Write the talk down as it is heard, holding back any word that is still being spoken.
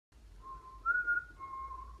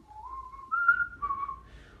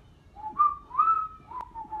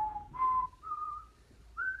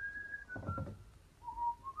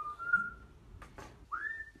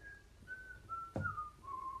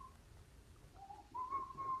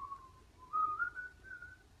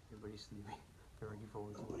sleepy. Very looking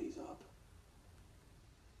forward to it. Nobody's up.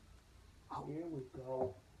 Oh. Here we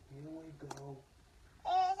go. Here we go.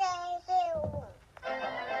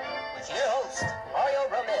 With your host, Mario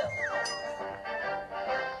Romero.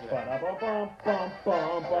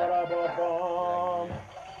 Ba-da-ba-bum-bum-bum, ba-da-ba-bum.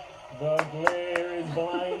 The glare is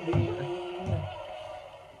blinding.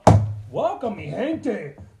 Welcome, mi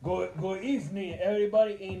gente. Good evening,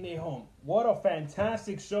 everybody in the home. What a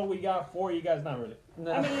fantastic show we got for you guys. Not really.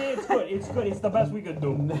 No. I mean, it's good. It's good. It's the best we could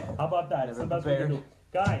do. How about that? It's the best we could do.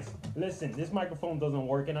 Guys, listen. This microphone doesn't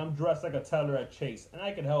work, and I'm dressed like a teller at Chase, and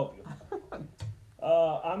I can help you.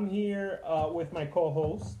 I'm here with my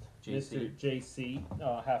co-host, Mr. JC,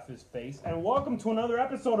 half his face, and welcome to another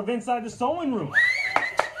episode of Inside the Sewing Room.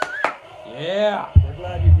 Yeah. We're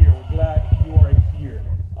glad you're here. We're glad you are here.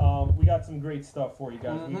 We got some great stuff for you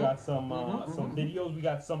guys. We got some videos. We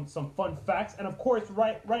got some fun facts, and of course,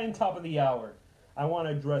 right on top of the hour, I want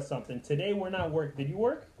to address something. Today we're not working. Did you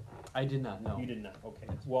work? I did not know. You did not. Okay.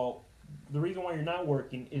 Well, the reason why you're not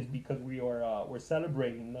working is because we're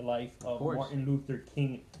celebrating the life of Martin Luther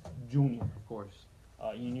King Jr. Of course.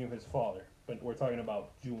 You knew his father, but we're talking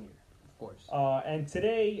about Junior. Of course. And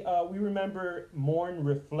today we remember, mourn,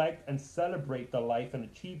 reflect, and celebrate the life and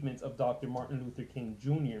achievements of Dr. Martin Luther King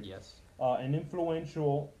Jr. Yes. An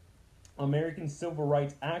influential American civil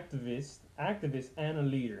rights activist and a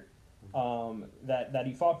leader. That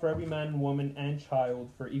he fought for every man and woman and child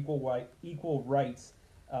for equal rights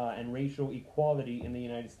and racial equality in the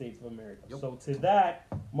United States of America. Yep. So to that,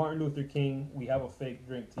 Martin Luther King, we have a fake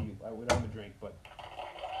drink to you. I would have a drink, but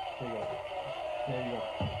here you go. There you go.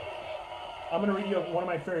 I'm going to read you one of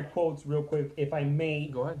my favorite quotes real quick, if I may.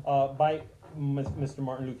 Go ahead. By Mr.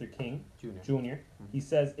 Martin Luther King Jr. Mm-hmm. He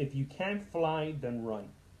says, "If you can't fly, then run.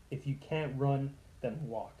 If you can't run, then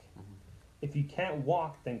walk. Mm-hmm. If you can't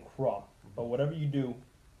walk, then crawl. But whatever you do,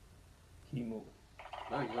 keep moving."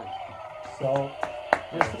 Very good. So,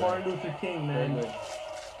 Mr. Martin Luther King, man, Very good.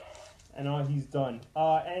 and all he's done.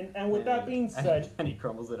 And with that being said, and he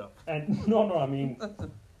crumbles it up. and no, I mean,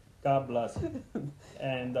 God bless.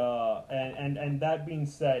 And that being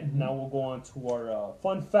said, now we'll go on to our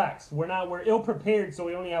fun facts. We're ill prepared, so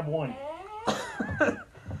we only have one.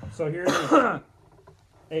 So here it is.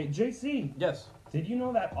 Hey, JC. Yes. Did you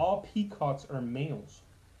know that all peacocks are males?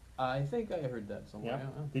 I think I heard that somewhere. Yeah.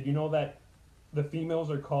 Did you know that the females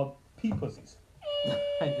are called pea pussies?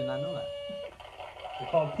 I did not know that. They're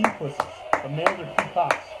called pea pussies. The males are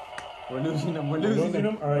peacocks. We're losing them. We're losing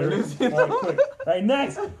them. All right. We're losing All right, quick. All right,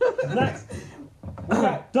 next. We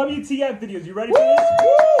got WTF videos. You ready for this?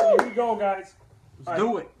 Woo! Here we go, guys. Let's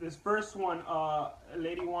do it. This first one, a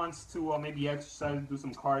lady wants to maybe exercise, do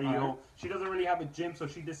some cardio. Right. She doesn't really have a gym, so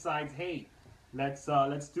she decides, hey, let's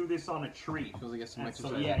do this on a tree. She wants to get some And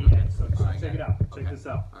exercise. So, yeah. So All right, check it out. Check this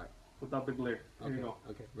out. All right. Without the glare. Here you go.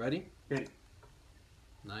 Okay. Ready? Okay.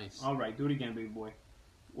 Nice. All right. Do it again, baby boy.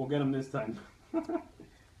 We'll get him this time.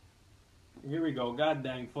 Here we go. God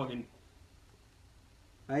dang fucking.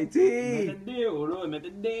 IT. Mete dedo, bro.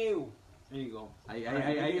 Mete dedo. There you go. Ay.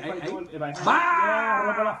 If I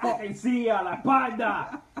rompo la fucking silla, la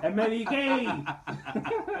espalda, el Medicaid.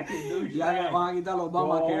 I can do shit. Ya van a quitar los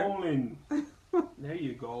Obamacare. Rolling. There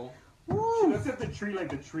you go. She Woo. looks at the tree like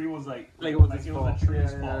the tree was like Like it was a fault.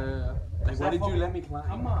 tree's Yeah, fault. yeah, yeah. Like, why did you let me climb?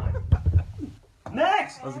 Come on.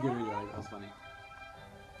 Next. That was a good video. That was funny.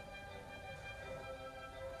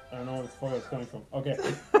 I don't know where this photo is coming from. Okay.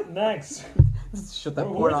 Next. Shut that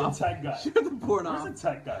porn Where's off. the tech guy? Shut the porn Where's off. the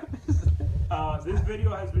tech guy? This video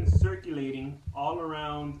has been circulating all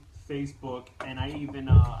around Facebook, and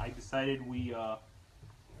I decided we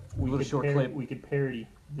could parody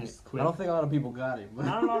this clip. I don't think a lot of people got it. But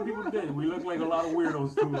Not a lot of people did. We look like a lot of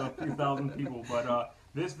weirdos to a few thousand people, but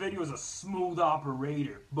this video is a smooth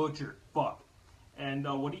operator, butcher, fuck, and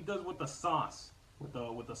what he does with the sauce, with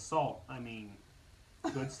the salt. I mean,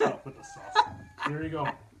 good stuff with the sauce. Here you go.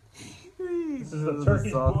 This is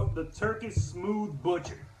the Turkish smooth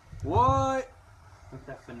butcher. What? With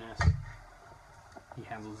that finesse. He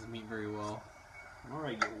handles his meat very well. All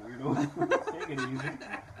right, you weirdo. Take it easy.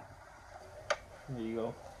 There you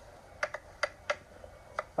go.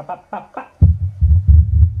 Pa, pa, pa, pa.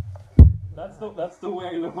 That's the way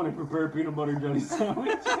I look when I prepare a peanut butter jelly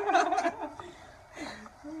sandwich. There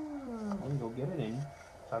you go, get it in.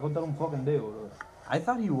 I got that on fucking deal, bro. I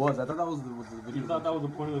thought he was. I thought that was the video. You thought that was the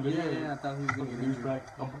point of the video? Yeah, I thought he was going to get injured.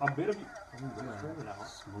 A bit of you.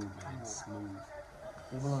 Smooth, man. Smooth.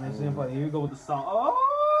 Here you go with the song. Oh,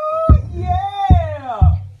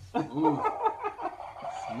 yeah!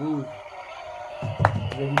 Smooth.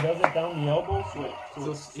 He does it down the elbow, so it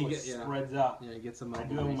So spreads out. Yeah, he gets some I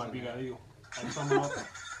do that with my big amigo. I sum it up.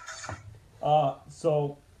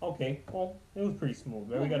 So okay, well, it was pretty smooth.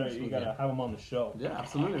 Man. You gotta have him on the show. Yeah,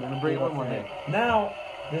 absolutely. We're gonna bring one one day. Now,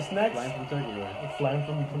 this next Flying from Turkey, right? flying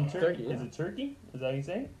from Turkey. Turkey, yeah. Is it Turkey? Is that how you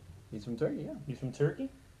say it? He's from Turkey, yeah. He's from Turkey.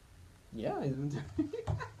 Yeah, he's from Turkey.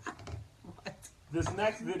 This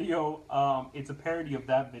next video, it's a parody of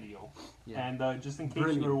that video. Yeah. And just in case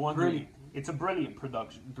Brilliant, you were wondering, brilliant. it's a brilliant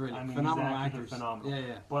production. Brilliant. I mean, Phenomenal these actors actors. are phenomenal. Yeah,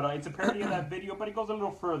 yeah. But it's a parody of that video, but it goes a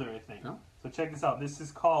little further, I think. No? So check this out. This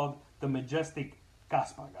is called The Majestic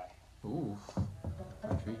Caspa Guy. Ooh,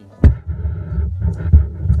 intriguing.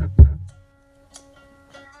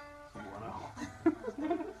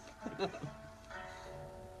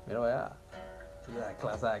 Mira, vaya. Look at that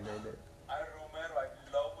class act right there. Ay, Romero, I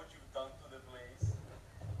love what you've done to the place.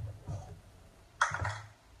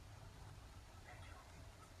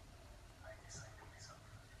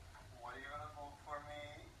 What are you gonna cook for me?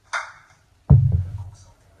 Cook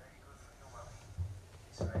something very good for you, Mami.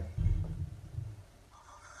 It's ready.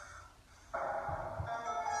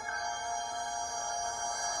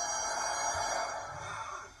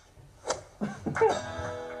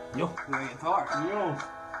 Yo, the guitar. Yo.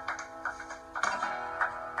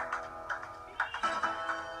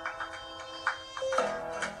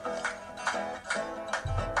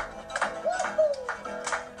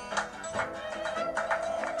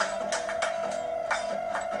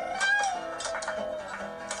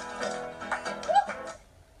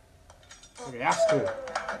 Okay, that's cool.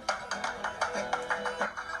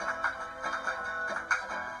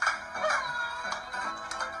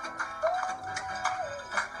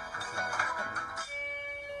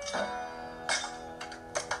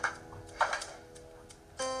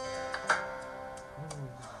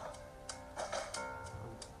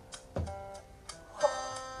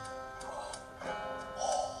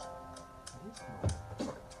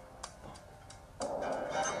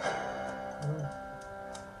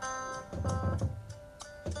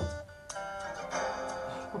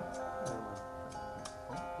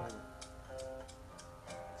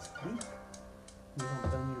 I'm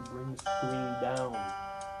telling you to bring the screen down.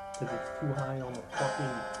 Because it's too high on the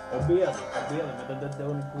fucking... Olvídate, me das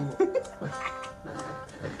dedo en el culo.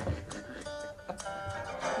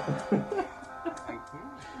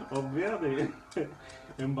 Olvídate.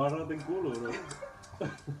 Embárrate el culo, bro.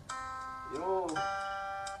 Yo.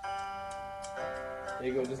 There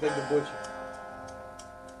you go, just like the butcher.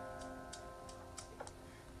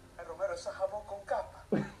 Ay, Romero, ¿eso es jabón con capa?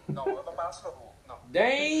 No, papáselo tú. No.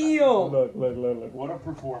 Damn! Look. What a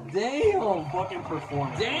performance. Damn! What a fucking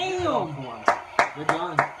performance. Damn! Performance. They're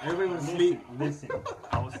gone. Everybody was asleep. Listen,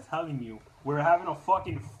 I was telling you, we're having a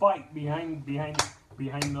fucking fight behind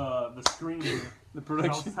the screen here. The And I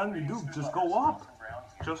was production. telling you, dude, just go up.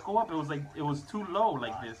 Just go up. It was too low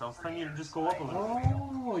like this. I was telling you to just go up a little.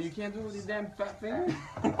 Oh, you can't do it with your damn fat finger?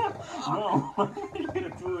 No, you gotta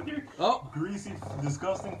do it with your Oh, greasy,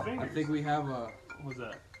 disgusting I fingers. think we have What was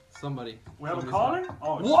that? somebody. We have a Somebody's- caller?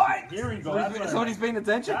 Oh, What? Here we go. Somebody's, somebody's paying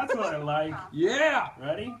attention? That's what I like. Yeah!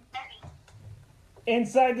 Ready?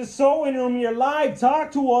 Inside the sewing room, you're live.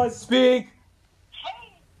 Talk to us. Speak!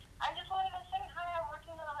 Hey, I just wanted to say hi. I'm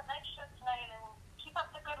working on a night shift tonight, and keep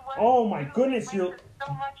up the good work. Oh, my goodness, Makes you're- it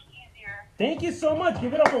so much easier. Thank you so much.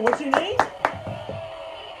 Give it up for what's your name? Eddie, I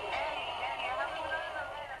haven't heard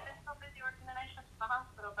of it. I've been so busy working the night shift at the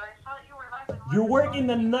hospital, but I saw that you were live. and You're wanted to working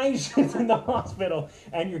the night shift in the hospital,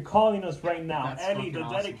 and you're calling us right now. That's Eddie, fucking the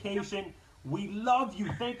awesome. dedication. We love you.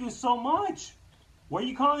 Thank you so much. Where are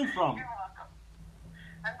you calling from? You're welcome.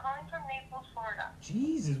 I'm calling from Naples, Florida.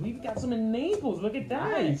 Jesus, we've got some in Naples. Look at that.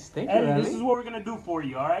 Nice. Thank you, Eddie, this Ellie. is what we're going to do for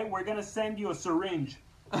you, all right? We're going to send you a syringe.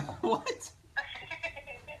 What?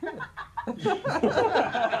 Eddie,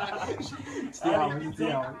 It's the hours, it's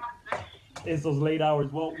the hours. It's those late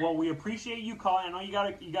hours. Well, we appreciate you calling. I know you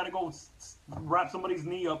gotta go wrap somebody's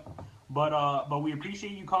knee up, but we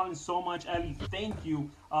appreciate you calling so much, Ellie. Thank you.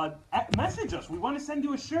 Message us. We want to send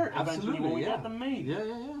you a shirt eventually when we yeah. get them made. Yeah,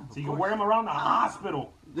 yeah, yeah. So you can wear them around the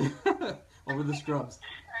hospital. Over the scrubs.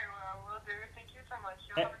 I will do. Thank you so much.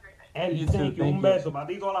 You have a great day. Ellie, You too, thank you. thank Un you. beso. Para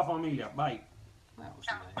ti y toda la familia. Bye. That was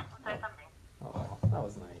Ciao. nice. Usted también. Oh, that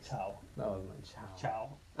was nice. Ciao. That was nice. Ciao. Ciao.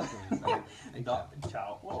 That's nice. Thank you.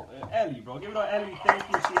 Ciao. Well, Ellie, bro. Give it up, Ellie. Thank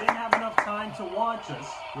you. She didn't have enough time to watch us.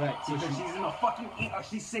 Right, so Because she- she's in a fucking...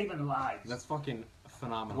 she's saving lives. That's fucking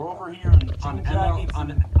phenomenal. We're over here in on jean jackets.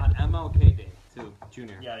 on MLK Day too,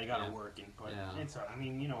 Junior. Yeah, you gotta work it, but Yeah. it's. I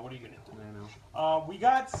mean, you know, what are you gonna do? I know. We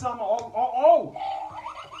got some. Oh!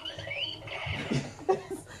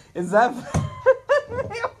 Is that?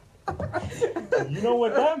 You know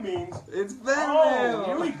what that means? It's Ben. Oh,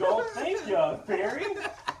 here we go. Thank you,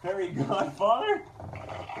 Fairy Godfather.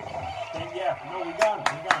 And yeah, no, we got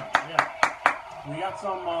him. Yeah. we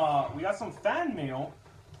got some fan mail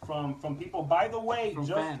from people. By the way, From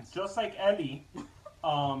fans. just like Ellie,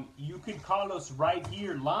 you could call us right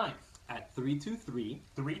here live At 323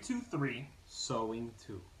 323. sewing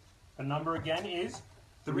 2. The number again is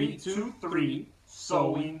 323 323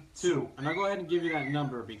 sewing 2. And I'll go ahead and give you that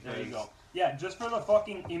number because There you go. Yeah, just for the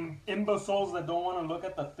fucking imbeciles that don't want to look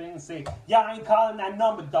at the thing and say, yeah, I ain't calling that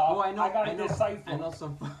number, dog. Oh, I know. gotta I know decipher.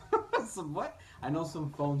 some some what? I know some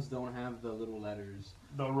phones don't have the little letters.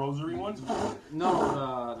 The rosary ones?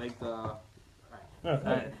 No, like the If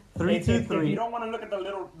 323. you don't want to look at the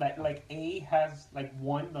little, like A has like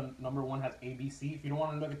 1, the number 1 has ABC. If you don't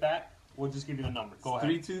want to look at that, we'll just give you the number. Go ahead.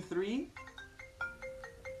 323.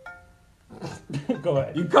 Go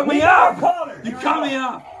ahead. You cut me We got a off. caller. You Here we cut go. me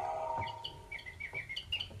off.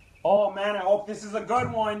 Oh man, I hope this is a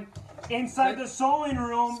good one. Inside the sewing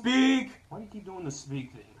room. Speak. Why do you keep doing the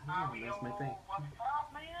speak thing? That's my thing. What's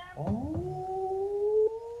up, man? Oh.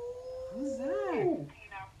 Who's that? Tina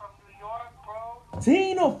from New York, bro.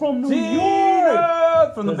 Tina from New York.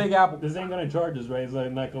 Tina from the Big Apple. This ain't gonna charge us, right? It's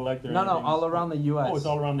like not collector. or No, anything. all around the U.S. Oh, it's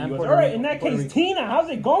all around the And U.S. Puerto All right, Rico. in that Puerto case, Rico. Tina, how's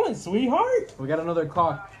it going, sweetheart? We got another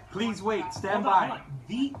call. Please wait. Stand Hold on, by.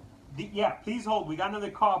 hold on. Yeah, please hold. We got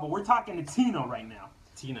another call, but we're talking to Tina right now.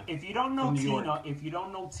 Tina. If you don't know From New Tina, York.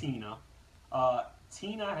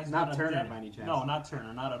 Tina has Not been Turner by any chance. No, not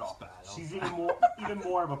Turner, not at all. Bad. She's even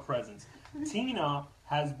more of a presence. Tina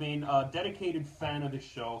has been a dedicated fan of the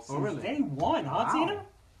show since really? day one, huh, Wow. Tina?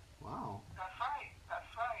 Wow. That's right. That's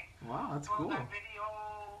right. Wow, that's Well, cool. that video,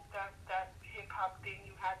 that hip hop thing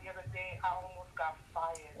you had the other day, I almost got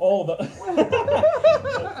fired. Oh, the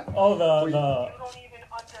oh You the don't even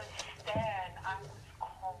understand. I was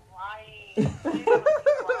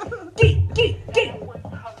crying. That was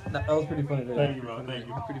That was pretty funny video. Thank you, bro. Thank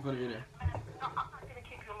you. Pretty funny video. I'm not gonna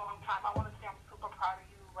keep you a long time. I want to say I'm super proud of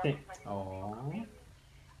you representing Oh.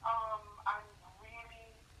 I'm really,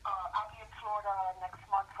 I'll be in Florida next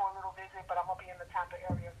month for a little visit, but I'm gonna be in the Tampa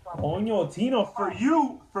area. So Coño, Tina, for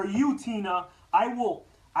you, Tina, I will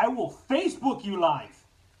Facebook you live.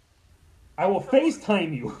 I will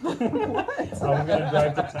FaceTime you. I was gonna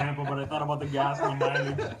drive to Tampa, but I thought about the gas and the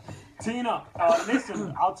mileage. Tina,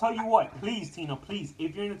 listen, I'll tell you what. Please, Tina, please,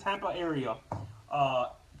 if you're in the Tampa area,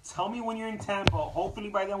 tell me when you're in Tampa. Hopefully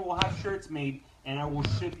by then we'll have shirts made, and I will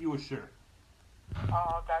ship you a shirt.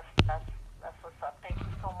 oh, that's what's up. Thank you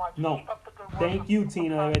so much. No, Keep up the good work. thank I'm you, super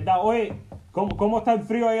Tina, proud de of verdad. Oye, ¿cómo está el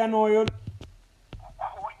frío allá en Nueva York?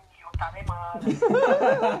 Coño, está de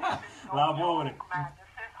madre. La pobre. Man, this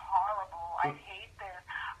is horrible. I hate this.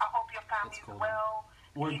 I hope your family's cold. well.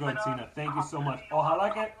 We're Keep good, it up. Tina. Thank you so I'll much. see you.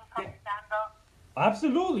 Ojalá que- Stand up.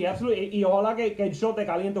 Absolutely, absolutely. Y ojalá que el show te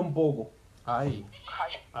caliente un poco. Ay.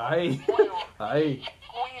 Ay. Ay. Bueno, Ay.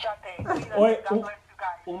 cuídate. Oye, God bless you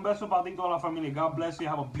guys. Un beso para ti y toda la familia. God bless you.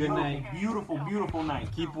 Have a beautiful, night. beautiful, beautiful night.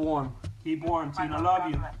 Keep warm. Keep warm, Tina. Love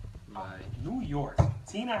you. Bye. New York.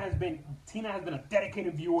 Tina has been a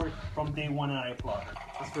dedicated viewer from day one, and I applaud her.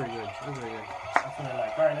 That's very good. That's very good. That's what I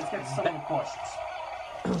like. All right, let's get to some of the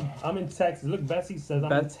questions. I'm in Texas. Look, Bessie says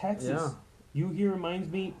I'm in Texas. yeah. You here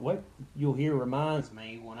reminds me what you'll hear reminds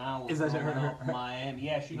me when I was Is that growing her- up in Miami.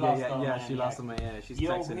 Yeah, she Yeah, lost. yeah, Miami she lost accent. my she's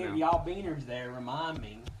Yo, texting here, now. y'all beaners there remind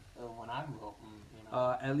me of when I grew up. You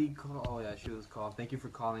know. Ellie called. Oh yeah, she was called. Thank you for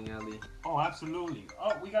calling, Ellie. Oh, absolutely.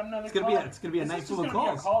 Oh, we got another. It's gonna be caller. a- it's gonna be a This night is full just of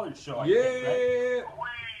gonna be calls. a caller show. I think, Yeah.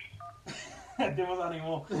 right? Tenemos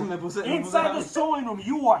ánimo. Me puse- Inside the sewing room,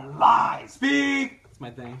 you are live. Speak. That's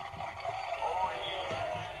my thing.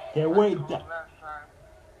 Okay, wait. Last time,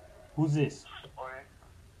 Who's this? oye,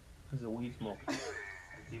 This is a weed smoker.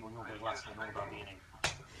 Tipo no que clase de nota tiene.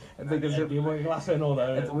 I think it's Tipo que clase de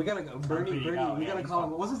nota. we gotta go. Bernie. We gotta call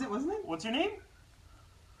him. What's his name? What's your name?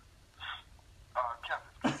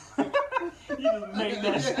 Kevin. You just made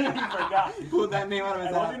that shit. You forgot. Pulled that name out of Hey,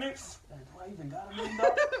 his what's your ass. name? Do I even got a name,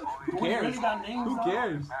 dog? Who Do we cares? really got names, Who dog?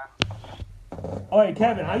 cares? All right,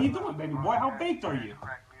 Kevin, how you doing, baby boy? How baked are you?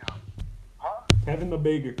 Crack me up. Huh? Kevin the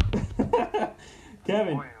baker.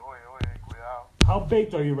 Kevin, Oye, cuidado. how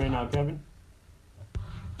baked are you right now, Kevin?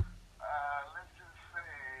 Let's just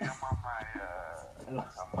say I'm on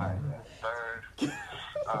my third.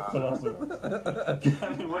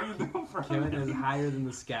 Kevin, what do you do for a Kevin is living? higher than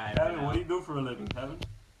the sky. Kevin, what do you do for a living, Kevin?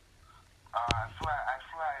 I fly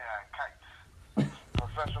kites.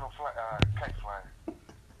 Professional kite flyer.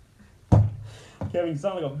 Kevin, you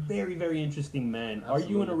sound like a very, very interesting man. Are you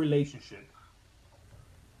in a Absolutely. relationship?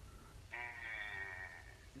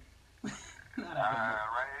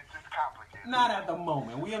 Right, it's just complicated. Not at the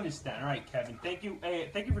moment. We understand. All right, Kevin. Thank you.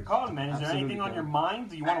 Thank you for calling, man. Is there Absolutely, anything on your Kevin. mind?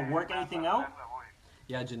 Do you want to work anything out?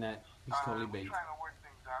 Yeah, Jeanette. He's totally We're baked. trying to work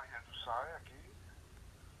things out. Yeah, tú sabes, aquí.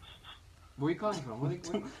 Where are you calling from?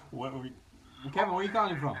 What were you? Kevin, where are you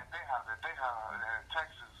calling from? They have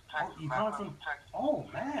Texas. Oh, you calling from? Texas. Oh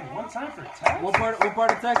man, what time for Texas? What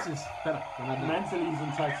part of Texas? Espera, we're not done. Mentally he's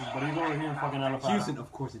in Texas, but he's over here in fucking Alabama. Houston,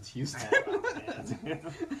 of course it's Houston.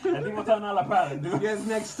 I think what's on Alabama, You dude. guys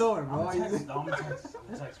next door, bro. I'm in Texas.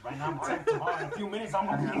 Right now I'm in Texas. Tomorrow in a few minutes I'm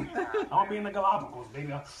gonna be in the Galapagos,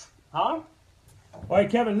 baby. Huh? All right,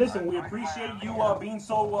 Kevin. Listen, we appreciate you being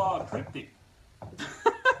so cryptic.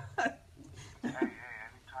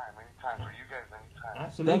 Anytime. For you guys, anytime.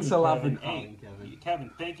 Absolutely. Thanks a lot for Kevin. calling, Hey, Kevin.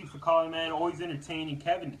 Kevin, thank you for calling, man. Always entertaining.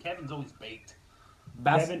 Kevin's always baked.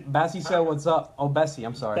 Kevin- Bessie said what's up. Oh, Bessie,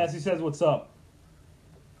 I'm sorry. Bessie says, "What's up?"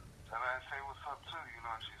 Tell her I say what's up too. You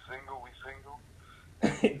know, she's single. We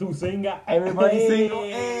single. Tu singa. Everybody Hey. single.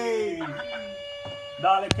 Hey.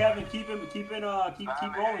 Dale, Kevin, keep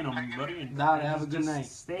rolling them, buddy. And Dale, have a good just night.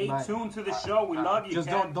 Stay Bye. tuned to the show. We love you. Just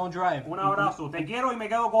Kev. don't drive. Un abrazo. Te quiero y me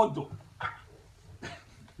quedo gordo.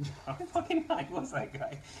 I'm fucking high. What's that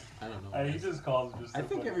guy? I don't know. He just calls. Just I to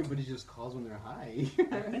think fucking- everybody just calls when they're high.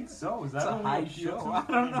 I think so. Is that It's a what we high appeal show. to? I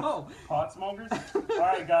don't know. Pot smokers. All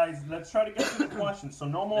right, guys. Let's try to get to the questions. So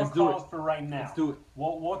no more Let's do calls it. for right now. Let's do it.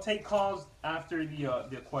 We'll take calls after the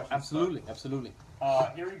questions. Absolutely, absolutely.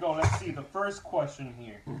 Here we go. Let's see. The first question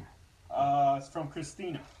here. It's from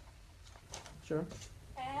Christina. Sure.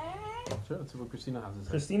 Sure, let's see what Christina has to say.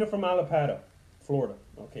 Christina from Alapata, Florida.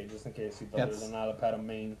 Okay, just in case you thought Yes. there's an Alapata,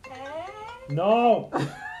 Maine. No!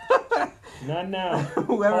 Not now.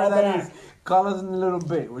 Whoever Call that back. is, call us in a little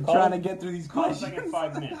bit. We're Call trying us- to get through these Call us like questions. in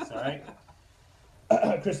 5 minutes, alright?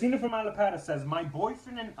 Christina from Alapata says, my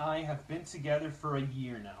boyfriend and I have been together for a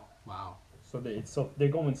year now. Wow. So they're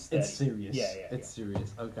going steady. It's serious. Yeah. It's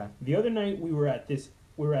serious. Okay. The other night we were at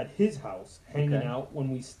his house hanging Okay. out when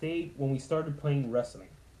we started playing wrestling.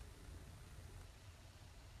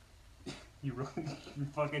 You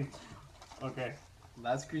fucking okay.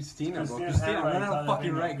 That's Christina, bro. Christina's Christina, learn handwriting's how to on the fucking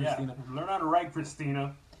finger. write, Yeah, Christina. learn how to write,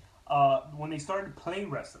 Christina. When they started playing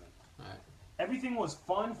wrestling, Alright. everything was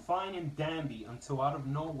fun, fine, and dandy until out of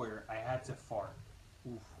nowhere I had to fart.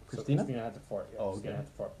 Christina? So Christina had to fart. Yeah, Oh, Christina okay. had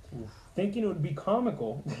to fart. Thinking it would be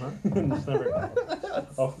comical. It's never comical.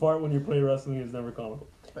 A fart when you play wrestling is never comical.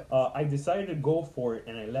 I decided to go for it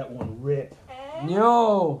and I let one rip.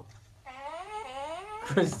 Yo!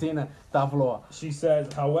 Christina, Tafloa. She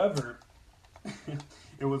says, however,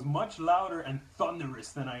 it was much louder and thunderous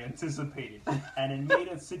than I anticipated, and it made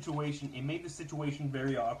the situation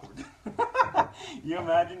very awkward. You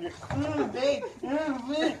imagine you're, babe,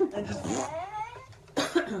 and just.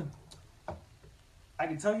 I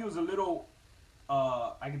can tell he was a little.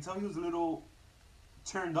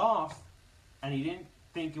 Turned off, and he didn't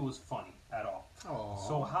think it was funny at all. Oh.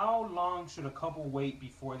 So how long should a couple wait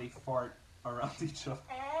before they fart around each other?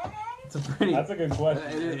 It's a pretty. That's a good question.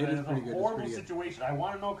 It is It's pretty a good, it's horrible pretty good. situation. I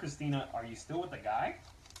want to know, Christina, are you still with the guy?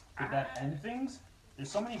 Did that end things? There's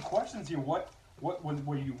so many questions here.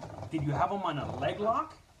 Did you have him on a leg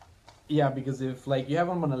lock? Yeah, because if like you have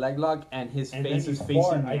him on a leg lock and his And face then is you facing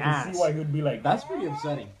fart, the I ass, can see why he would be like. that's pretty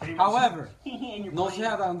upsetting. Hey, However, and you're no playing- sea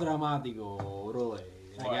tan dramático, bro.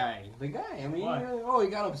 The What? guy. The guy. I mean, What? he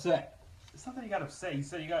got upset. It's not that he got upset. He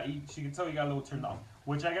said she could tell he got a little turned off.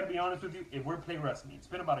 Which I gotta be honest with you, if we're playing wrestling, it's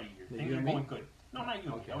been about a year. You Things are and me? going good. No, not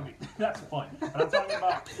you. Okay. Okay. That's fun. But I'm talking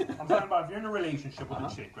about if you're in a relationship with Uh-huh.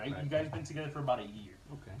 a chick, right? Right. You guys been together for about a year.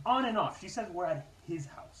 Okay. On and off. She says we're at his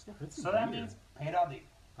house. Yeah, it's a So that year. means, espérate.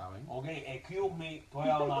 Probably. Okay, excuse me, estoy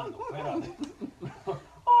hablando. Espérate.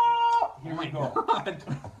 Oh, here we go.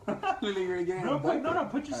 Literally, you're getting Real quick, abducted. no,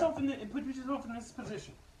 put yourself in this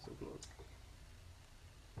position. So close.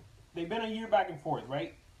 They've been a year back and forth,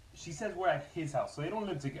 right? She says we're at his house, so they don't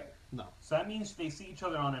live together. No. So that means they see each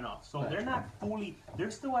other on and off. So Right. they're not fully.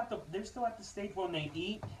 They're still at the stage when they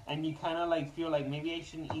eat, and you kind of like feel like maybe I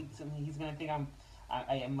shouldn't eat something. He's gonna think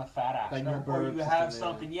I am a fat ass. Like no or burps you or have something,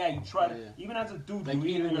 something. Yeah, you try to. Yeah, yeah. Even as a dude, Like you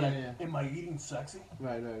eat and eating, you're yeah, like, am I eating sexy?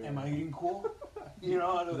 Right. Am I eating cool? You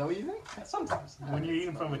know. Is that what you think? Sometimes when you're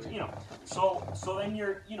eating from it, you know. So then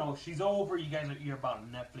you're, she's over. You're about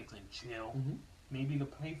Netflix and chill. Mhm. Maybe the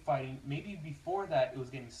play fighting. Maybe before that it was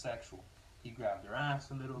getting sexual. He grabbed her ass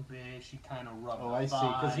a little bit. She kind of rubbed. Oh, her I see.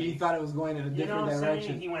 Because he thigh. thought it was going in a You know different what I'm direction.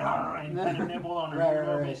 saying? He went and kind of nibbled on her Right, a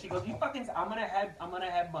little right, bit. right. She goes, I'm gonna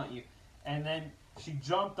headbutt you. And then she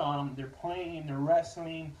jumped on him. They're playing. They're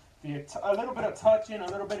wrestling. A little bit of touching, a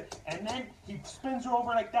little bit, and then he spins her over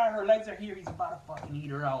like that. Her legs are here. He's about to fucking eat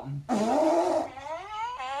her out. And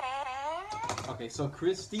Okay, so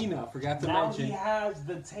Christina forgot to now mention. he has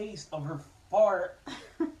the taste of her fart.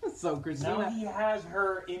 So Now Christina. he has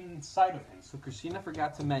her inside of him. So Christina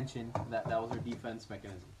forgot to mention that was her defense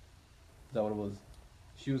mechanism. Is that what it was?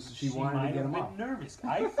 She wanted to might get have him been off. nervous.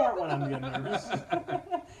 I fart when I'm getting nervous.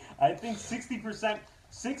 I think 60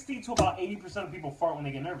 to about 80% of people fart when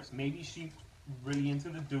they get nervous. Maybe she really into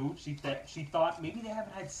the dude. She thought maybe they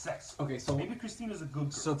haven't had sex. Okay, so Maybe Christina's a good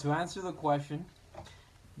girl. So to answer the question,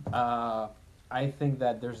 I think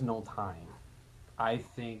that there's no time. I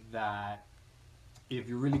think that if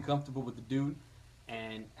you're really comfortable with the dude,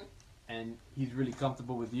 and he's really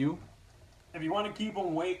comfortable with you, if you want to keep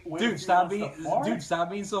him wait, dude, stop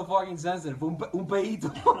being so fucking sensitive. Un pedito.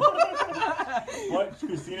 What?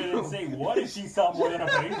 Christina didn't say what if she saw more than a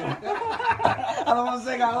pedito. I don't want to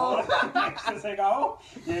say Se cagó.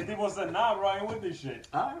 Y el tipo said, nah, bro, I ain't with this shit.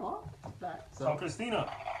 Alright, well, alright. So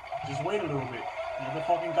Christina, just wait a little bit. Let the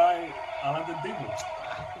fucking guy adelante el tipo.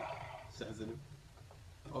 Sensitive.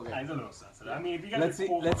 Okay. He's a little sensitive. I mean, if you guys Let's are see.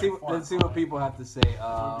 cool Let's for see. like Let's see fart, what people have to say.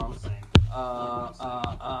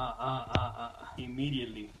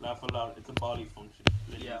 Immediately, laugh aloud. It's a body function.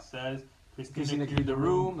 Yeah. It says Christina cleared the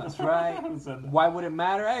room. That's right. Who said that? Why would it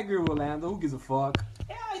matter? I agree with Orlando. Who gives a fuck?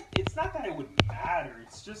 Yeah, it's not that it would matter.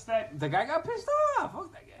 It's just that The guy got pissed off.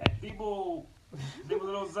 Fuck that guy. people, they were a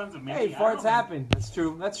little sensitive. Maybe, Hey, I don't farts know. happen. That's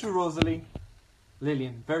true. That's true, Rosalie.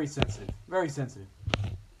 Lillian, very sensitive. Very sensitive.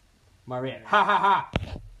 Mariette, ha ha ha.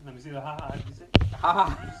 Let me see the ha ha. How did you say? Ha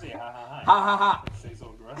ha You say ha ha ha. ha ha ha. Say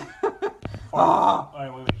so aggressive. Ah.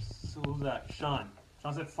 Alright, wait. So who's that? Sean.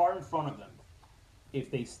 Sean said fart in front of them. If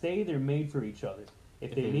they stay, they're made for each other.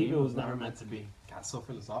 If they leave, it was never meant to be. God, so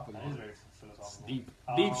philosophical. That is very philosophical. Deep.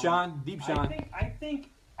 Deep, Sean. Deep, Sean. I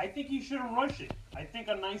think you shouldn't rush it. I think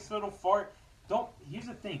a nice little fart. Here's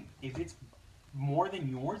the thing. If it's more than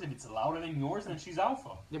yours, if it's louder than yours, then she's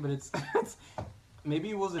alpha. Yeah, but it's maybe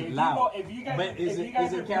it wasn't If loud. you guys, But is if you it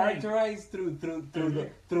guys is are it characterized through the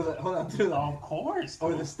hold on through the of course.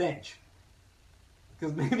 or the stench?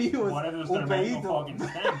 Because maybe it was What if it was un their mental pedito. fucking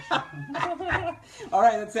stench? All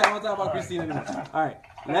right, that's it. I want to talk about All right. Christina anymore. All right,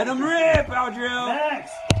 let him rip, Aldril.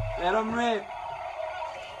 Next. Let him rip.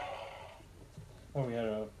 Oh, we had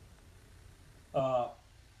a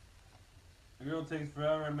girl takes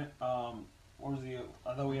forever. What was the?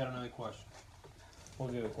 I thought we had another question. What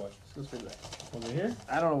was the other question? Let's figure that. Was it here?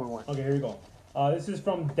 I don't know where we went. Okay, here we go. This is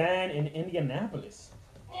from Dan in Indianapolis.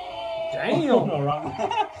 Damn. No, wrong.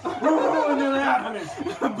 Indianapolis.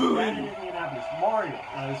 Dan in Indianapolis. Mario.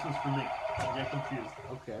 This one's for me. Don't get confused.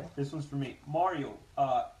 Okay. This one's for me. Mario.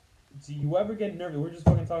 Do you ever get nervous? We're just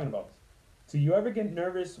fucking talking about this. Do you ever get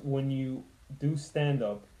nervous when you do stand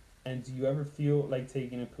up? And do you ever feel like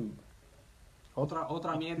taking a poop? Otra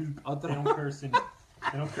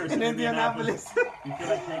They don't curse in In Indianapolis. Indianapolis. You feel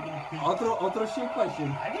like taking a poop? Otro shit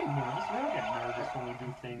question. I get nervous. We all get nervous when we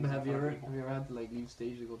do things. Have in you front ever of people. had to like leave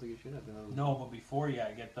stage to go take a shit at the No, but before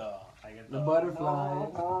I get the The butterfly.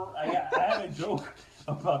 I had a joke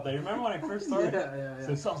about that. You remember when I first started? Yeah.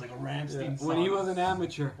 So it sounds like a Ramstein song. When he was an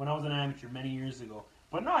amateur. When I was an amateur many years ago.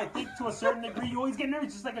 But no, I think to a certain degree you always get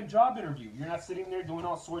nervous, just like a job interview. You're not sitting there doing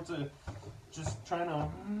all sorts of, just trying to.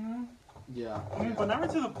 Yeah. But never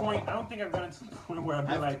to the point. I don't think I've gotten to the point where I've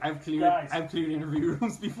been like, I've cleared guys, interview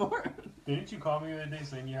rooms before. didn't you call me the other day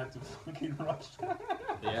saying you had to fucking rush?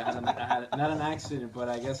 Yeah, I had not an accident, but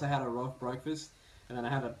I guess I had a rough breakfast, and then I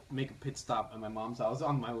had to make a pit stop at my mom's house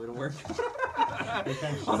on my way to work. I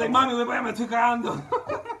was like, "Mommy, me estoy cagando."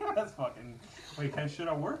 That's fucking. Wait, can I shit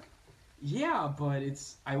at work? Yeah, but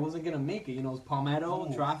I wasn't gonna make it. You know, it was Palmetto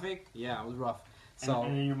Ooh. traffic. Yeah, it was rough. So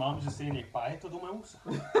And then your mom's just saying, pa esto tú me usas.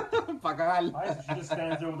 pa cagar. Pa esto. She just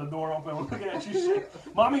stands there with the door open looking at you shit.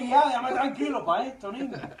 Mami, ya, déjame tranquilo, pa esto,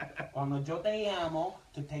 niño. Cuando yo te llamo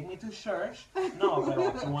to take me to church, no,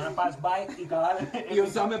 pero si wanna pass by y cagar. Y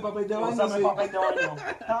usame papel de baño. Usame Sí. papel de baño.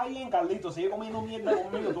 Está bien, Carlito, sigue comiendo mierda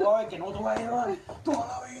conmigo. Tú vas a ver que no te vas a llevar toda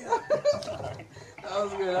la vida. That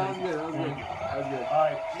was good. That was good. That was good. That was good. All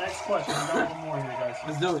right, next question. We got one more here, guys.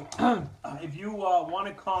 Let's do it. If you want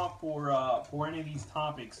to come for any of these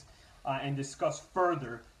topics and discuss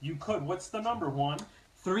further, you could. What's the number?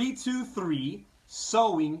 323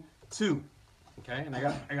 sewing 2. Okay, and I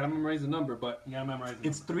gotta memorize the number, but You gotta memorize it.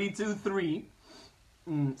 it's 323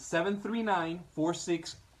 739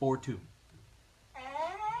 4642.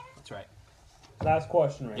 That's right. Last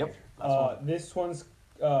question right Yep, here. last one. This one's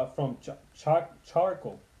from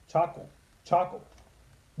Chaco.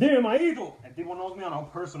 Dime, maíto. El tipo knows me on a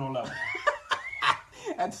personal level.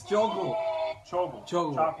 That's Chogo. Chogo.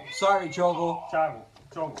 Chogo. Chaco. Sorry, Chogo.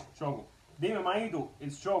 Chogo. Dime, maíto.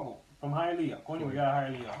 It's Chogo from Hialeah. Coño, we got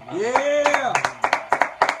Hialeah. Yeah!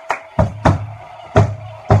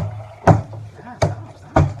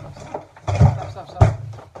 Stop.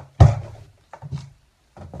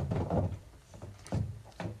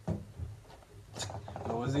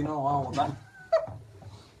 Los vecinos van a votar.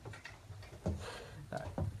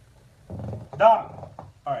 dog.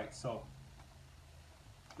 All right, so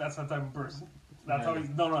that's that type of person. That's how he's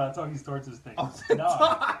that's how he starts his thing. Oh,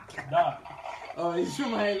 Dog. Oh, he's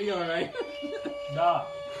from Hialeah, right?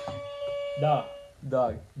 Dog.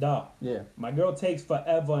 Dog. Yeah. My girl takes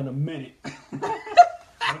forever and a minute.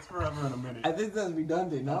 What's forever and a minute? I think that's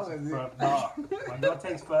redundant, no? Dog. My girl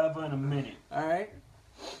takes forever and a minute Alright.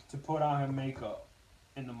 to put on her makeup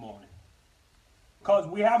in the morning. Cause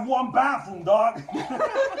we have one bathroom, dog.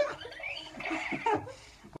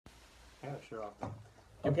 Yeah, sure off though.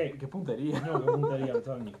 Okay. Que puntería. No, qué puntería, I'm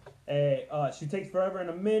telling you. She takes forever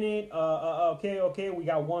and a minute. Okay, we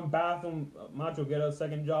got one bathroom. Macho, get a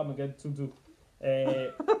second job and get two.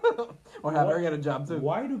 Or have her get a job too.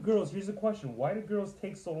 Why do girls, here's the question, why do girls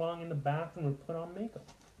take so long in the bathroom to put on makeup?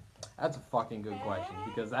 That's a fucking good question,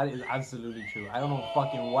 because that is absolutely true. I don't know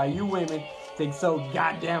fucking why you women take so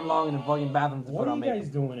goddamn long in the fucking bathroom to What put are on you makeup. guys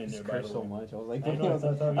doing in there, Just by curse the so way? much. I was like, I know,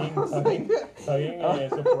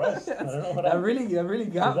 suppressed. I don't know what that really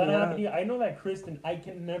got Does that me. happen to you? I know that Kristen, I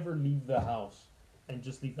can never leave the house and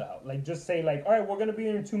just leave the house. Like, just say, like, all right, we're going to be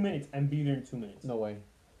there in 2 minutes and be there in 2 minutes. No way.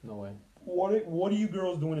 No way. What are you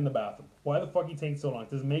girls doing in the bathroom? Why the fuck you take so long?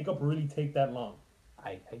 Does makeup really take that long?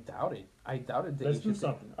 I doubt it. I doubt it. that Let's you do should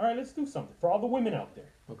something. All right, let's do something. For all the women out there.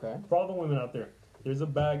 Okay. For all the women out there. There's a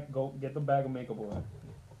bag. Go get the bag of makeup over there.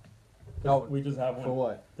 No. We just have one. For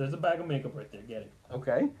what? There's a bag of makeup right there. Get it.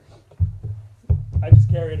 Okay. I just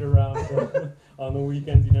carry it around so on the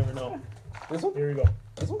weekends. You never know. This one? Here we go.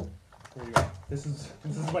 This one? Here we go. This is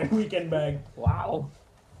my weekend bag. Wow.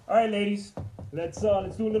 All right, ladies. Let's do a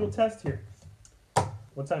little test here.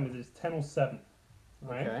 What time is it? It's 10:07. All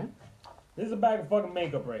right. Okay. This is a bag of fucking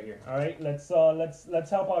makeup right here. All right. Let's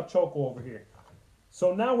help out Choco over here.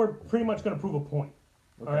 So now we're pretty much gonna prove a point.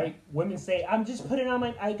 Okay. All right. Women say, I'm just putting on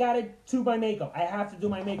I gotta do my makeup. I have to do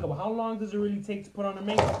my makeup. How long does it really take to put on her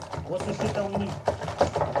makeup? What's the shit that we need?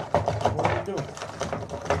 What are we doing?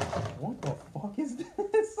 What the fuck is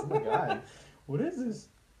this? Oh my god. What is this?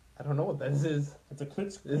 I don't know what this is. It's a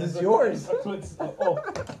clit. This is it's yours. A clit. Oh.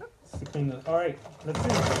 It's to clean this. All right. Let's see.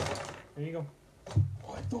 There you go.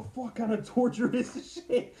 What the fuck kind of torture is this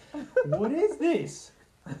shit? What is this?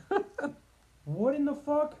 What in the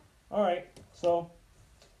fuck? All right. So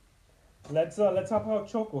let's hop out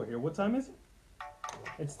Choco here. What time is it?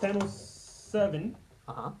 It's 10:07.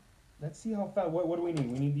 Uh-huh. Let's see how fast. What do we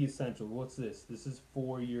need? We need the essentials. What's this? This is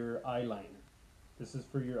for your eyeliner. This is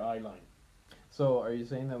for your eyeliner. So, are you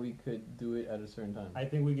saying that we could do it at a certain time? I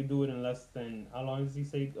think we could do it in less than. How long does he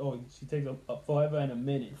say? Oh, she takes a forever and a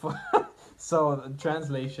minute. So, the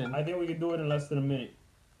translation. I think we could do it in less than a minute.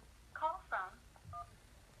 Call from.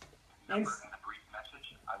 Number and a brief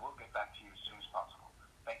message. I will get back to you as soon as possible.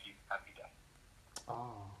 Thank you. Happy day.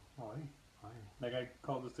 Oh, that guy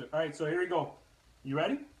called us too. All right, so here we go. You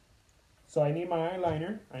ready? So I need my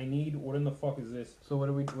eyeliner. I need. What in the fuck is this? So, what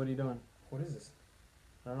are you doing? What is this?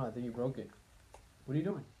 I don't know. I think you broke it. What are you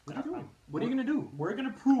doing? What are you doing? What are you gonna do? We're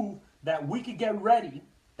gonna prove that we could get ready.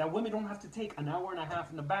 That women don't have to take an hour and a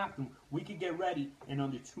half in the bathroom. We could get ready in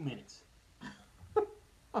under 2 minutes.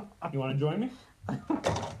 You want to join me?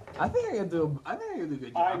 I think I can do a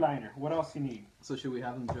good job. Eyeliner. What else you need? So should we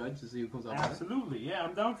have them judge to see who comes out better? Absolutely. Yeah,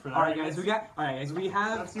 I'm down for that. All right, guys. We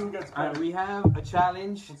have. Let's see who gets All right, better. we have a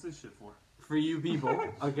challenge What's this shit for? for you people.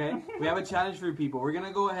 Okay, we have a challenge for you people. We're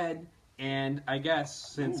gonna go ahead and I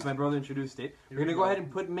guess since my brother introduced it, we're gonna go ahead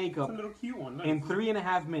and put makeup It's a little cute one. in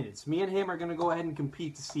 3.5 minutes. Me and him are gonna go ahead and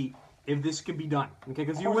compete to see if this could be done. Okay,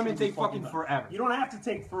 because Of you course women it can be take fucking done. forever. You don't have to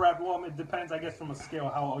take forever. Well, it depends, I guess, from a scale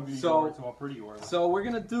how ugly you are to how pretty you are. So we're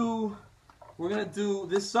gonna do.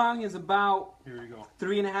 This song is about Here we go.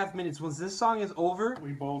 3.5 minutes. Once this song is over,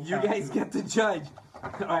 We both. you have guys to. get to judge.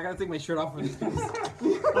 I gotta take my shirt off for this.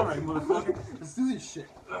 All right, motherfucker. Let's do this shit.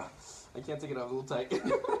 I can't take it off a little tight.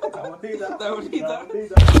 That would be that.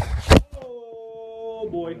 Oh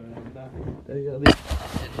boy. There you go.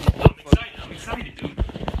 I'm excited, dude.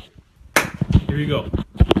 Here you go.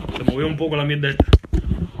 Se movió un poco la mierda esta.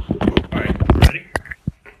 Alright, ready?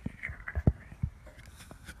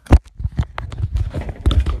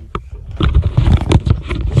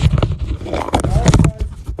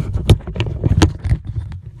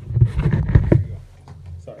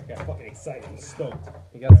 Sorry, I got fucking excited. I'm stoked.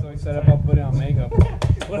 You got so excited about putting on makeup.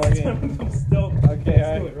 Let's do it. I'm stoked. Okay, Let's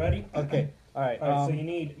alright. do it. Ready? Okay. All right. Alright, so you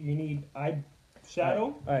need eye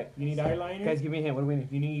shadow. All right. You need eyeliner. Guys, give me a hand. What do we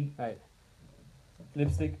need? You need All right.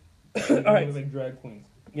 Lipstick. all right. like drag queens.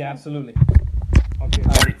 Yeah, absolutely. Okay.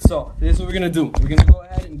 All right. So this is what we're gonna do. We're gonna go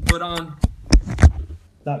ahead and put on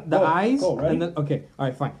the eyes. Go, ready? And then, okay. All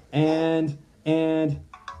right. Fine. And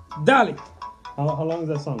Dali. How long is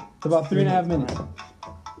that song? It's about 3.5 minutes.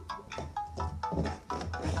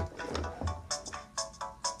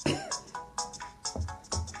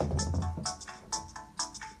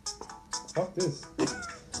 Fuck this.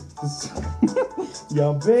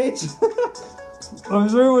 Yo, bitch. I'm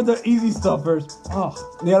starting with the easy stuff first. Oh,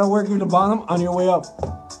 You gotta work with the bottom on your way up.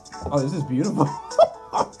 Oh, this is beautiful.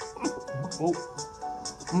 oh.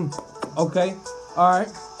 Okay. Alright.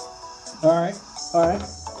 Alright. Alright.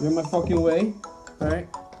 You're in my fucking way. Alright.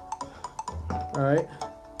 Alright.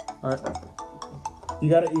 Alright. You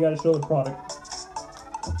gotta show the product.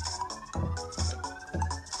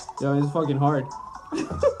 Yo, it's fucking hard.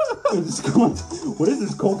 What is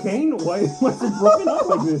this, cocaine? Why is it broken up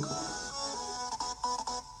like this?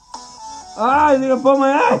 Ah, I think I put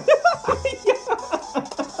my eye.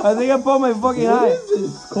 I think I put my fucking What eye. is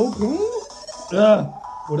this? Cocaine? What is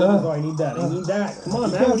this? Oh, I need that. I need that. Come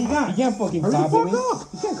on, man. What do you got? You can't fucking Hurry the copy fuck me. up.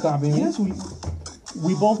 You can't copy me. Yes,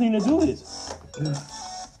 we both need to do this.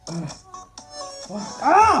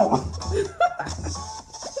 Ow!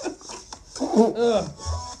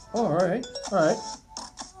 Oh, alright. Alright.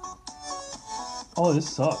 Oh, this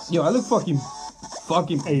sucks. Yo, I look fucking.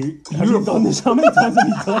 Hey, have you done this? How many times have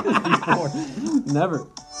you done this before? Never.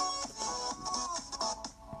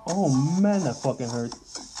 Oh man, that fucking hurt.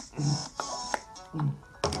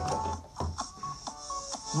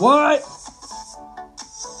 What?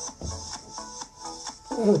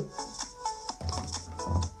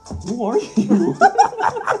 Who are you?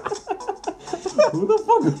 Who the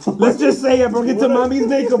fuck? Let's just say I broke into mommy's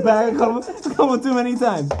makeup bag a couple too many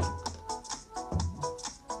times.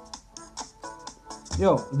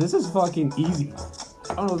 Yo, this is fucking easy.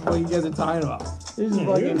 I don't know what you guys are talking about. This is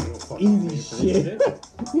fucking easy shit.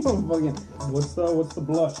 You don't fucking. What's the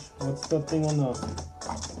blush? What's the thing on the?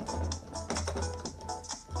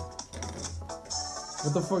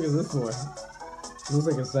 What the fuck is this for? It looks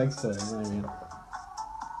like a sex toy. You know what I mean?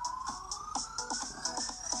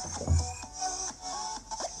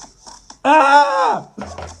 Ah!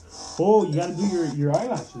 Oh, you gotta do your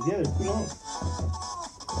eyelashes. Yeah, they're too long.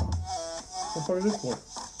 What part is this for?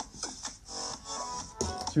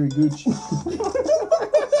 It's your Gucci.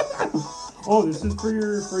 Oh, this is for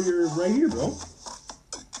your right here, bro.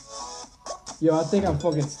 Yo, I think I'm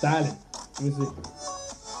fucking styling. Let me see.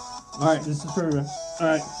 Alright, This is for.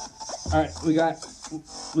 alright. Alright, we got. Is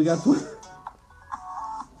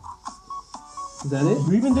that it?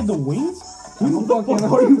 You even did the wings? I'm Who the fucking-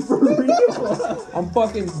 fuck are you for real? I'm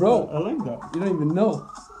fucking bro. I like that. You don't even know.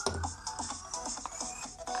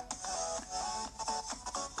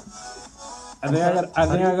 I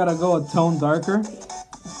think I gotta go a tone darker.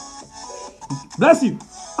 Bless you.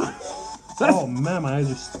 Oh man, my eyes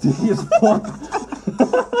are sticky as fuck.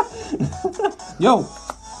 Yo,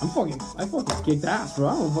 I fucking kicked ass, bro.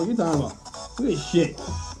 I don't know what you're talking about. Look at this shit.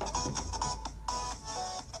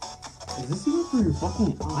 Is this even for your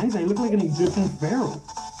fucking eyes? I look like an Egyptian pharaoh.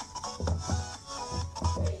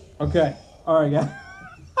 Okay. All right, guys.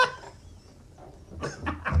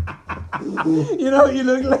 You know, you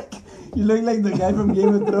look like the guy from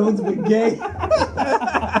Game of Thrones, but gay. All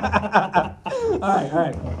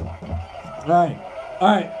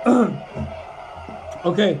right.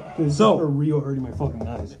 Okay, This is so for real hurting my fucking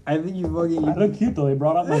eyes. I think you I fucking look cute though. They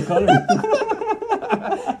brought out my color.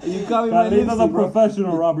 you caught me my Carlito's a lipstick, bro.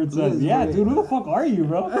 professional, Robert says. This Yeah, is dude, who the fuck are you,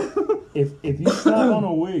 bro? If you slap on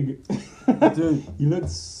a wig, Dude, you look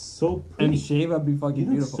so pretty. and shave, I'd be fucking You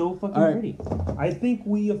look beautiful. so fucking All right. pretty. I think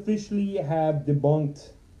we officially have debunked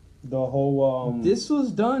the whole. This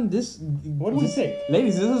was done. What do we say?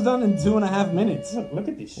 Ladies, this was done in 2.5 minutes. Look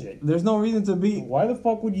at this shit. There's no reason to be Why the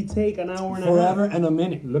fuck would you take an hour and forever a half? and a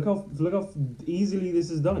minute. Look how easily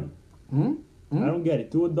this is done. Hmm? I don't get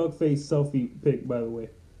it. Do a duck face selfie pic, by the way.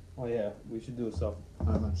 Oh yeah, we should do a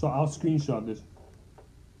selfie. So I'll screenshot this.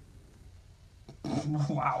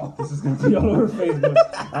 Wow. This is gonna be all over Facebook.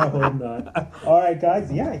 I hope not. All right,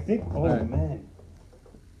 guys. Yeah, I think. Oh right. man.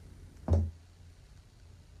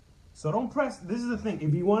 So don't press. This is the thing.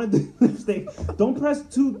 If you want to do lipstick, don't press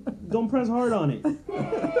hard on it.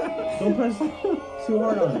 Don't press too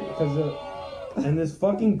hard on it, because and this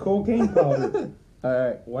fucking cocaine powder. All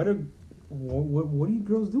right. What do you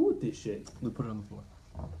girls do with this shit? We put it on the floor.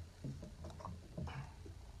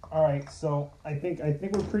 All right, so I think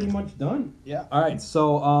we're pretty much done. Yeah. All right.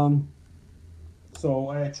 So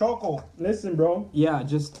So Choco, listen, bro. yeah,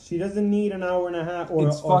 just She doesn't need an hour and a half or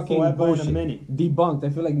it's fucking forever bullshit. and a minute. Debunked. I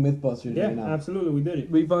feel like MythBusters Yeah, right now. absolutely, we did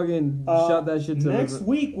it. We fucking shot that shit to next the...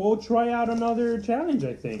 week. We'll try out another challenge.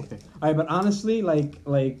 I think. Okay. All right, but honestly, like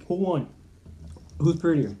Who won? who's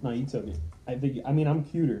prettier? No, you took it. I think. I mean, I'm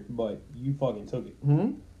cuter, but you fucking took it.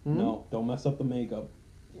 Hmm? No, don't mess up the makeup.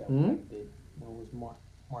 Yeah, Hmm? I did. What was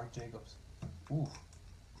Mark Jacobs? Ooh.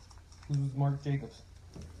 Who's Mark Jacobs?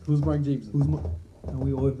 Who's Mark Jacobs? Who's Mark? And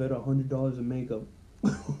we owe Vet $100 in makeup.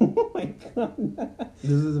 Oh my my god.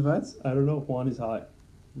 This is the vets? I don't know if Juan is hot.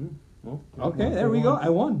 Well, Okay, there we go. I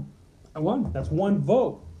won. That's one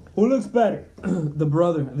vote. Who looks better? The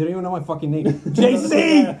brother. They don't even know my fucking name.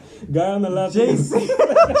 JC! Guy on the left. JC!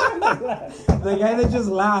 The guy that just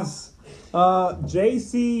laughs.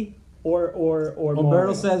 JC or Roberto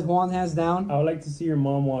Mario? says Juan hands down. I would like to see your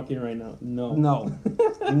mom walk in right now. No. No.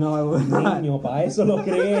 No, I would not. Niño, para eso lo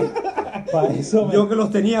creé. Para eso me... Yo que los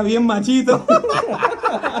tenía bien machitos.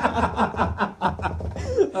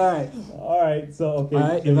 Alright, so okay. All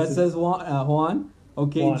right, if that says Juan.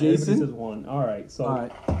 Okay, Juan, everybody Jason. says one. Alright, so All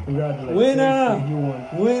right. congratulations. Winner! You won.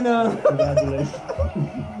 Winner! Congratulations.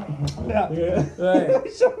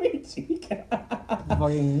 Right. Show me cheek.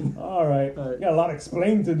 Fucking Alright. All right. You got a lot of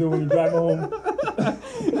explaining to do when you drive home.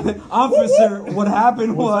 officer, what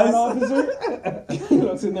happened Was that was. officer? He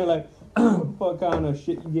looks in there like, what kind of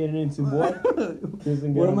shit you getting into, boy?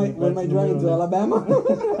 Where am I driving to, Alabama? I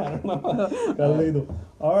don't know. Carlito.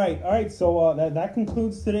 All right. So that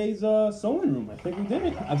concludes today's sewing room. I think we did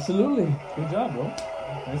it. Absolutely. Good job, bro.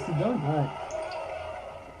 Nicely done.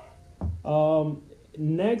 All right.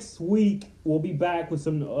 Next week we'll be back with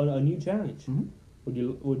a new challenge. Mhm.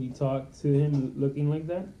 Would you talk to him looking like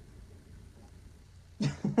that?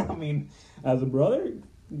 I mean, as a brother,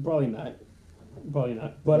 probably not. But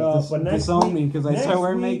next disown week, me because I next start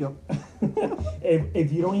wearing week, makeup.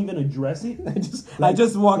 if you don't even address it, I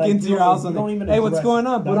just walk like into you your don't- house you and don't even hey, what's address going it.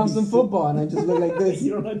 on? Put That'd on be some sick. football, and I just look like this.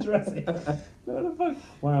 you don't address it. What the fuck?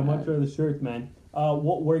 Wow, I'm much rather shirts, man.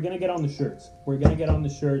 We're gonna get on the shirts.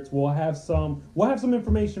 We'll have some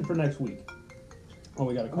information for next week. Oh,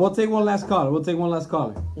 we got a call. We'll take one last caller. We'll take one last call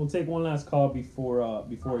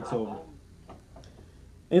before it's over.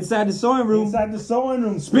 Inside the sewing room. Inside the sewing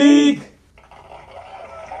room. Speak.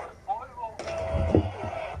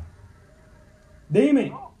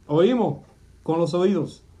 Dime. Oímos con los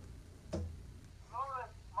oídos. Manda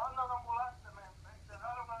una ambulancia, me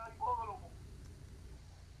encerraron en el hipódromo.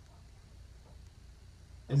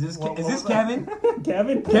 Is this Kevin?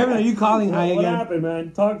 Kevin? Kevin, are you calling high What again? happened,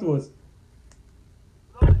 man? Talk to us.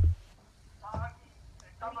 Estaba aquí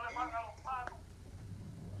echándole pan a los patos.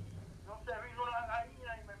 No se vino la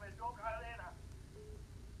gallina y me metió cadena.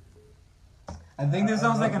 I think this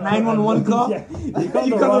sounds like a 911 call. Yeah, you called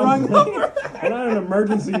You the called the wrong wrong number. Not an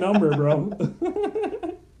emergency number, bro. Soy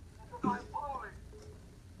pobre.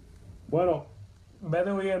 Bueno,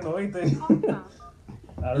 vete huyendo, ¿viste?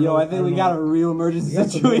 Yo, I think we got a real emergency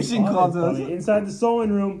situation called to us. Inside the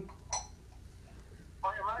sewing room.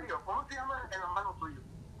 Oye, Mario, ¿cómo se llama el hermano tuyo?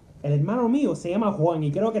 El hermano mío se llama Juan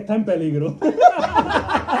y creo que está en peligro.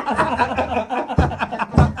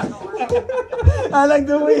 I like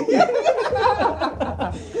the way.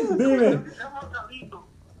 Dime. Se llama Carlito.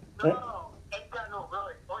 No, él ganó,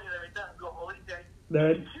 brother. Oye, de verdad, lo jodiste ahí.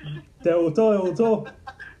 ¿Te gustó?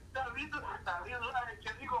 Carlito,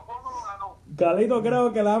 que digo, ¿cómo lo ganó? Carlito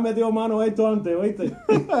creo que le ha metido mano a esto antes, ¿viste?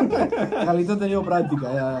 Carlito ha tenido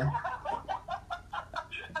práctica. Ya.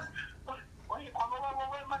 Oye, ¿cuándo vamos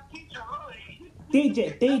a ver más teacher, brother? Teach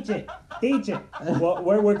it. Well,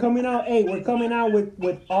 we're coming out. Hey, we're coming out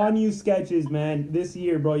with all new sketches, man. This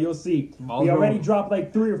year, bro. You'll see. Ball's We already rolling. dropped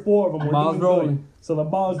like 3 or 4 of them. We're Ball's doing good. rolling. So the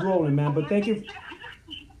ball's rolling, man. But thank you.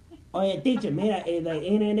 Oye, teacher, mira, the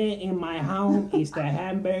internet in my home is the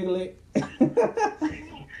hamburger.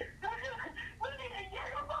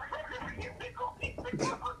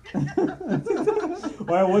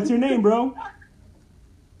 Alright, what's your name, bro?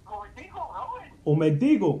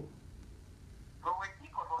 Humbertico.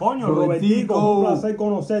 Coño, Robertico. Un placer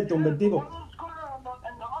conocerte, Humbertico.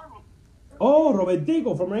 Oh,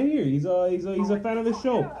 Robertico from right here. He's a fan of the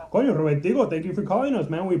show. Coño, Robertico, thank you for calling us,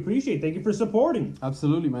 man. We appreciate it. Thank you for supporting.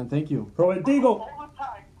 Absolutely, man. Thank you. Robertico.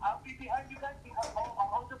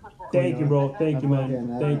 Thank you, bro. Thank you, Okay, man.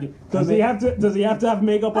 man. Thank you. Does he have to have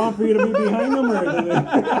makeup on for you to be behind him, or does it?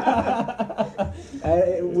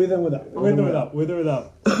 With and without. With or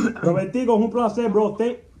without. Robertico, un placer, bro.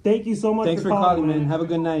 Thank you so much Thanks for calling, man. Have a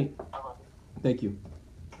good night. Thank you.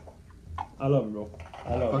 I love you, bro.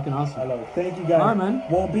 I love Fucking it. awesome. I love it. Thank you, guys. All right, man.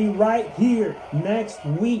 We'll be right here next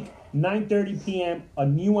week, 9:30 p.m. A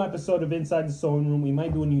new episode of Inside the Sewing Room. We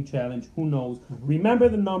might do a new challenge. Who knows? Remember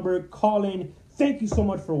the number. Call in. Thank you so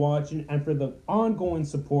much for watching and for the ongoing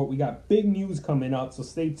support. We got big news coming up, so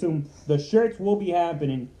stay tuned. The shirts will be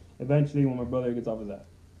happening eventually when my brother gets off his ass.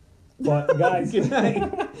 But guys, Good night.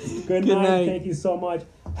 Good Good night. night. Thank you so much.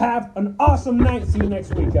 Have an awesome night. See you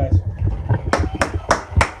next week, guys.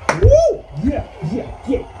 Woo! Yeah.